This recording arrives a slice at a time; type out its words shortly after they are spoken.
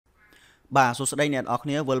បាទសួស្តីអ្នកនរគ្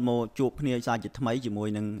នាវិលមកជួបគ្នាសាជាថ្មីជាមួយ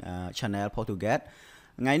នឹង Channel Portuguese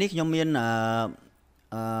ថ្ងៃនេះខ្ញុំមាន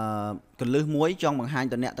កលឹះមួយចង់បង្ហាញ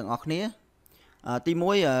ដល់អ្នកទាំងអស់គ្នាទី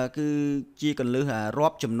1គឺជាកលឹះរា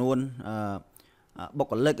ប់ចំនួនបុគ្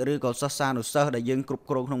គលិកឬក៏សិស្សានុសិស្សដែលយើងគ្រប់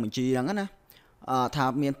គ្រងក្នុងបញ្ជីហ្នឹងណាថា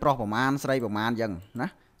មានប្រុសប្រមាណស្រីប្រមាណអញ្ចឹងណា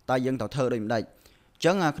តើយើងត្រូវធ្វើដូចម្ដេចអញ្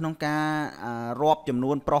ចឹងក្នុងការរាប់ចំ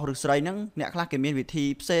នួនប្រុសឬស្រីហ្នឹងអ្នកខ្លះគេមានវិធី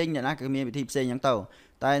ផ្សេងអ្នកណាគេមានវិធីផ្សេងអញ្ចឹងទៅ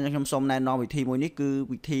តែខ្ញុំសូមណែនាំវិធីមួយនេះគឺ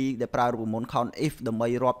វិធីដែលប្រើរូបមន្ត count if ដើម្បី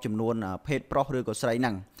រាប់ចំនួនភេទប្រុសឬក៏ស្រីហ្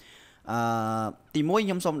នឹងទី1ខ្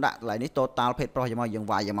ញុំសូមដាក់កន្លែងនេះ total ភេទប្រុសយកមកយើង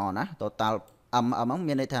វាយយកមកណា total m ហ្នឹង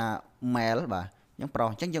មានន័យថា male បាទអញ្ចឹងប្រុស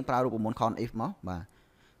អញ្ចឹងយើងប្រើរូបមន្ត count if មកបាទ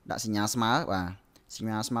ដាក់សញ្ញាស្មើបាទសញ្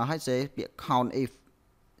ញាស្មើឲ្យសេពាក្យ count if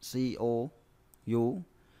c o u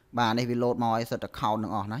បាទនេះវា load មកឲ្យសិតតែ count ទាំ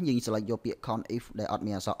ងអស់ណាយើង select យកពាក្យ count if ដែលអត់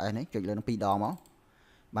មានអក្សរ s នេះចុចលើនឹង2ដងមក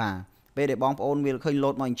បាទពេលដែលបងប្អូនវាឃើញ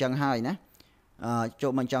load មកអញ្ចឹងហើយណាចូ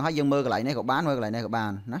លមកអញ្ចឹងហើយយើងមើលកន្លែងនេះក៏បានមើលកន្លែងនេះក៏បា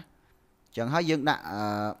នណាអញ្ចឹងហើយយើងដាក់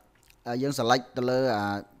យើង select ទៅលើ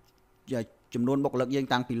ចំនួនបុគ្គលិកយើង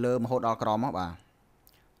តាំងពីលើរហូតដល់ក្រោមមកបាទ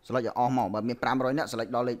select ឲ្យអស់មកបើមាន500នាក់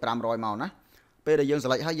select ដល់លេខ500មកណាពេលដែលយើង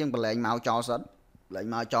select ហើយយើងបលែងមកចោលសិនបលែង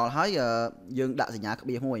មកចោលហើយយើងដាក់សញ្ញាក្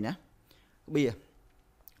បៀសមួយណាក្បៀស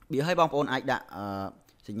ឲ្យបងប្អូនអាចដាក់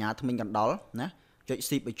សញ្ញាធ្មេញកណ្ដុរណាចុច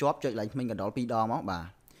shift ឲ្យជាប់ចុចឡើងធ្មេញកណ្ដុរ2ដងមកបាទ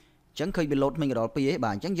អញ្ចឹងឃើញវា load ធ្មេញកណ្ដុរ2ឯង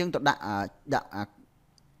បាទអញ្ចឹងយើងទៅដាក់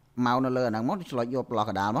មកនៅលើអាហ្នឹងមកឆ្លុចយកប្លោះ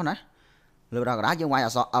កដាលមកណាលើប្លោះកដាលយើងវាយអ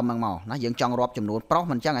ក្សរ m ហ្នឹងមកណាយើងចង់រាប់ចំនួនប្រុស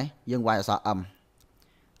មិនអញ្ចឹងឯងយើងវាយអក្សរ m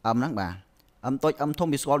ហ្នឹងបាទ m តូច m ធំ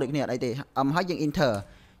វាស្គាល់ដូចគ្នាអត់អីទេ m ហើយយើង enter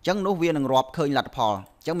អញ្ចឹងនោះវានឹងរាប់ឃើញលទ្ធផល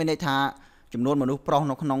អញ្ចឹងមានន័យថាចំនួនមនុស្សប្រុស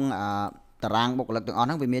នៅក្នុងតារាងបុគ្គលិកទាំងអស់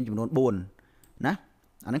ហ្នឹងវាមានចំនួន4ណា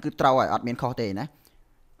អាហ្នឹងគឺត្រូវហើយអត់មានខុសទេណា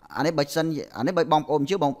អានេះបើសិនអានេះបើបងប្អូន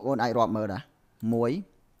ជឿបងប្អូនអាចរាប់មើលដែរ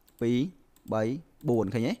1 2 3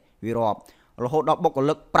 4ឃើញទេវារាប់រហូតដល់បុគ្គ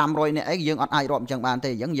លិក500នាក់អីយើងអត់អាចរាប់អញ្ចឹងបានទេ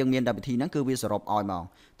អញ្ចឹងយើងមានតែវិធីហ្នឹងគឺវាសរុបឲ្យមក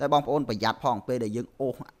តែបងប្អូនប្រយ័ត្នផងពេលដែលយើងអូ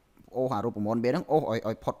សអារូបមន្តវាហ្នឹងអូស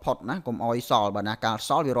ឲ្យផុតណាកុំឲ្យសល់បើណាកាលស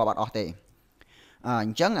ល់វារាប់អត់អស់ទេអ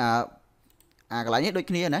ញ្ចឹងកន្លែងនេះដូច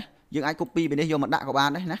គ្នាណាយើងអាច copy ពីនេះយកមកដាក់ក៏បាន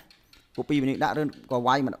ដែរណា copy ពីនេះដាក់ឬក៏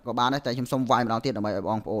វាយក៏បានដែរតែខ្ញុំសុំវាយម្ដងទៀតដើម្បីឲ្យ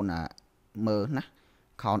បងប្អូនមើលណា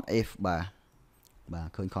count if បាទ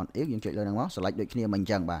ឃើញ count if យើងចុចលើហ្នឹងមក select ដូចគ្នាមិនអញ្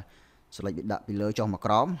ចឹងបាទ select វាដាក់ពីលើចុះមក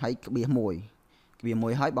ក្រោមហើយក្បៀសមួយ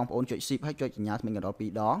ហើយបងប្អូនចុច shift ហើយចុចសញ្ញាធ្មេញកណ្ដុរ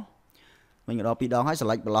2ដងហើយ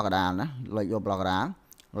select ប្លោះកដាលណា select យកប្លោះកដាល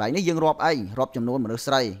កន្លែងនេះយើងរាប់អីរាប់ចំនួនមនុស្ស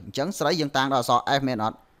ស្រីអញ្ចឹងស្រីយើងតាំងដល់អក្សរ f មែនអ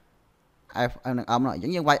ត់ f និង m អញ្ចឹ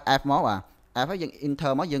ងយើងវាយ f មកបាទ f ហើយយើង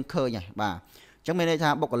enter មកយើងឃើញហើយបាទអញ្ចឹងមានន័យថា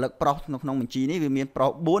បុគ្គលិកប្រុសនៅក្នុងបញ្ជីនេះវាមានប្រុ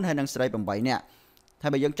ស4ហើយនិងស្រី8នាក់តែ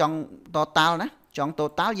បើយើងចង់ total ណាចង់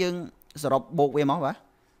total យើងសរុបបូកវាមកបាទ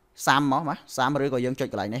សាំមកបាទសាំឬក៏យើងចុច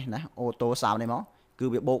កន្លែងនេះណាអូតូសាំនេះមកគឺ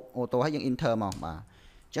វាបូកអូតូហើយយើង enter មកបាទ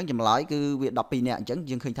អញ្ចឹងចម្លើយគឺវា12នាក់អញ្ចឹង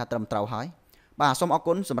យើងឃើញថាត្រឹមត្រូវហើយបាទសូមអរ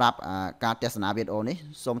គុណសម្រាប់ការទស្សនាវីដេអូនេះ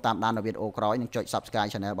សូមតាមដាននៅវីដេអូក្រោយនិងចុច Subscribe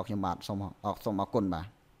Channel របស់ខ្ញុំបាទសូមអរគុណបាទ